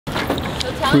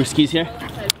Brewski's here.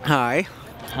 Hi.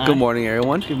 Hi. Good morning,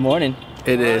 everyone. Good morning.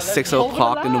 It is 6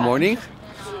 o'clock in the morning,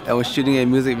 and we're shooting a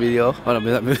music video. Oh no,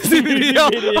 not music video.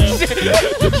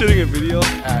 We're shooting a video.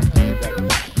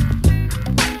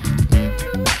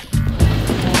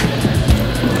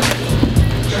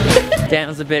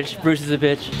 Dan's a bitch. Bruce is a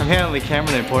bitch. I'm handling the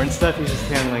camera and the important stuff. He's just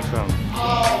handling some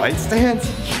light stands.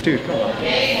 Dude, come on.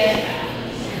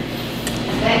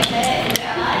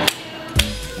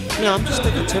 Yeah, I'm just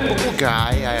like a typical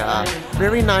guy.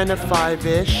 Very 9 to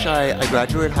 5-ish. I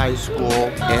graduated high school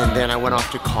and then I went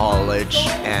off to college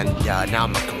and now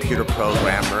I'm a computer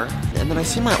programmer. And then I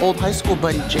see my old high school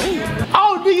buddy Jay.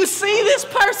 Oh, do you see this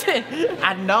person?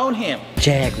 I've known him.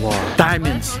 Jaguar.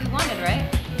 Diamonds. You wanted, right?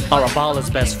 Araballa's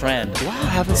best friend. Wow, I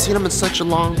haven't seen him in such a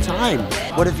long time.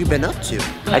 What have you been up to?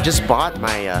 I just bought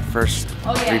my first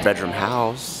 3-bedroom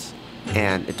house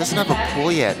and it doesn't have a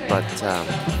pool yet, but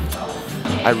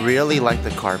I really like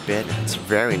the carpet. It's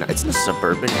very nice. It's in a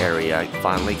suburban area. I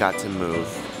finally got to move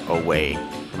away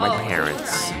from my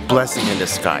parents. Blessing in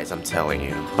disguise, I'm telling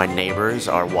you. My neighbors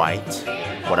are white,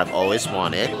 what I've always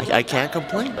wanted. I can't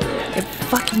complain. It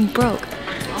fucking broke.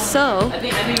 So,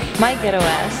 my ghetto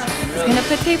ass is gonna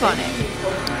put tape on it.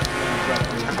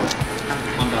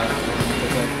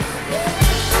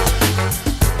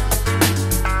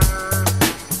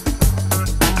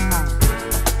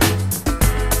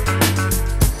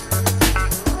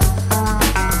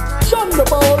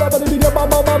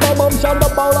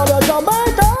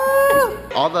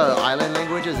 All the island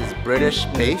languages is British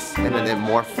based and then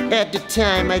more. At the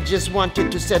time, I just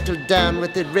wanted to settle down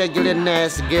with a regular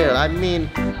nice girl. I mean,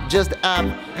 just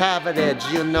average,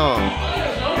 you know.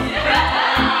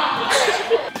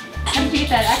 How do you get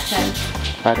that accent?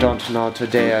 I don't know.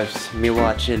 Today I was me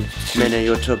watching many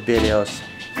YouTube videos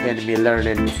and me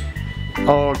learning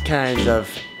all kinds of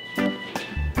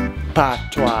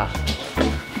patois.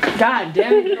 God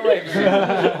damn it, get away from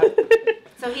me.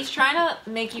 So he's trying to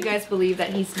make you guys believe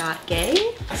that he's not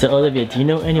gay? So Olivia, do you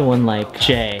know anyone like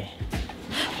Jay?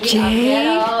 Jay?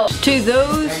 To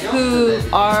those who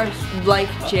are like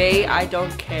Jay, I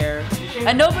don't care.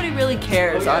 And nobody really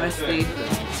cares, honestly.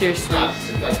 Seriously.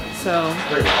 So,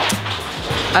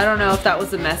 I don't know if that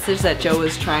was the message that Joe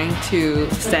was trying to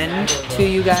send to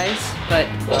you guys, but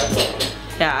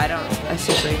yeah, I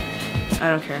seriously, I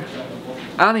don't care.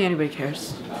 I don't think anybody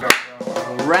cares.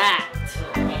 Rat!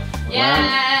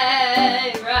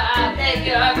 Yay! Rat! Thank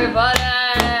you, everybody!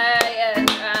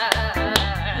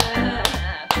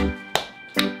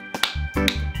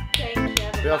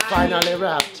 We are finally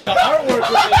wrapped. The artwork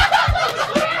was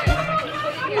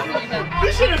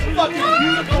this shit is fucking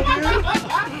beautiful, dude.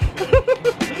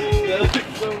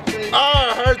 Oh,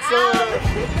 it hurts so.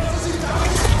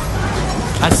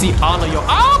 I see all of your.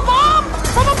 Oh, Mom!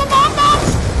 Mom!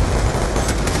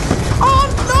 Oh,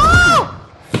 no!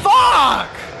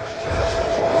 Fuck!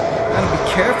 Gotta be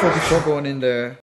careful before going in there.